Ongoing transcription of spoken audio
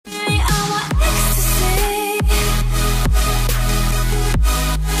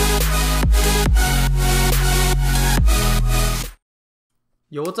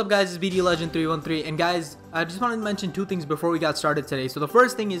Yo, what's up guys, it's BD Legend 313, and guys, I just wanted to mention two things before we got started today. So the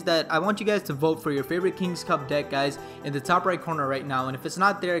first thing is that I want you guys to vote for your favorite King's Cup deck, guys, in the top right corner right now. And if it's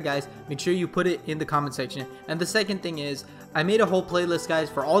not there, guys, make sure you put it in the comment section. And the second thing is, I made a whole playlist, guys,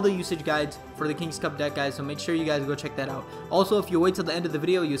 for all the usage guides for the King's Cup deck, guys, so make sure you guys go check that out. Also, if you wait till the end of the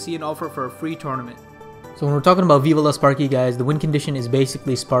video, you'll see an offer for a free tournament. So when we're talking about Viva La Sparky, guys, the win condition is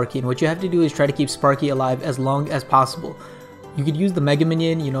basically Sparky, and what you have to do is try to keep Sparky alive as long as possible. You could use the Mega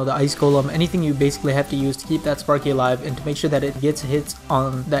Minion, you know, the Ice Golem, anything you basically have to use to keep that Sparky alive and to make sure that it gets hits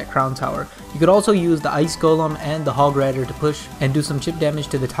on that Crown Tower. You could also use the Ice Golem and the Hog Rider to push and do some chip damage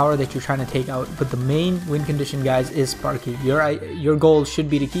to the tower that you're trying to take out. But the main win condition, guys, is Sparky. Your goal should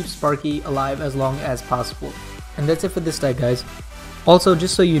be to keep Sparky alive as long as possible. And that's it for this deck, guys. Also,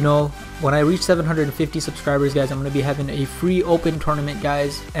 just so you know, when I reach 750 subscribers, guys, I'm going to be having a free open tournament,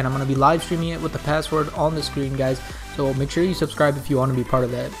 guys, and I'm going to be live streaming it with the password on the screen, guys, so make sure you subscribe if you want to be part of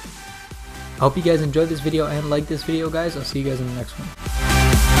that. I hope you guys enjoyed this video and like this video, guys. I'll see you guys in the next one.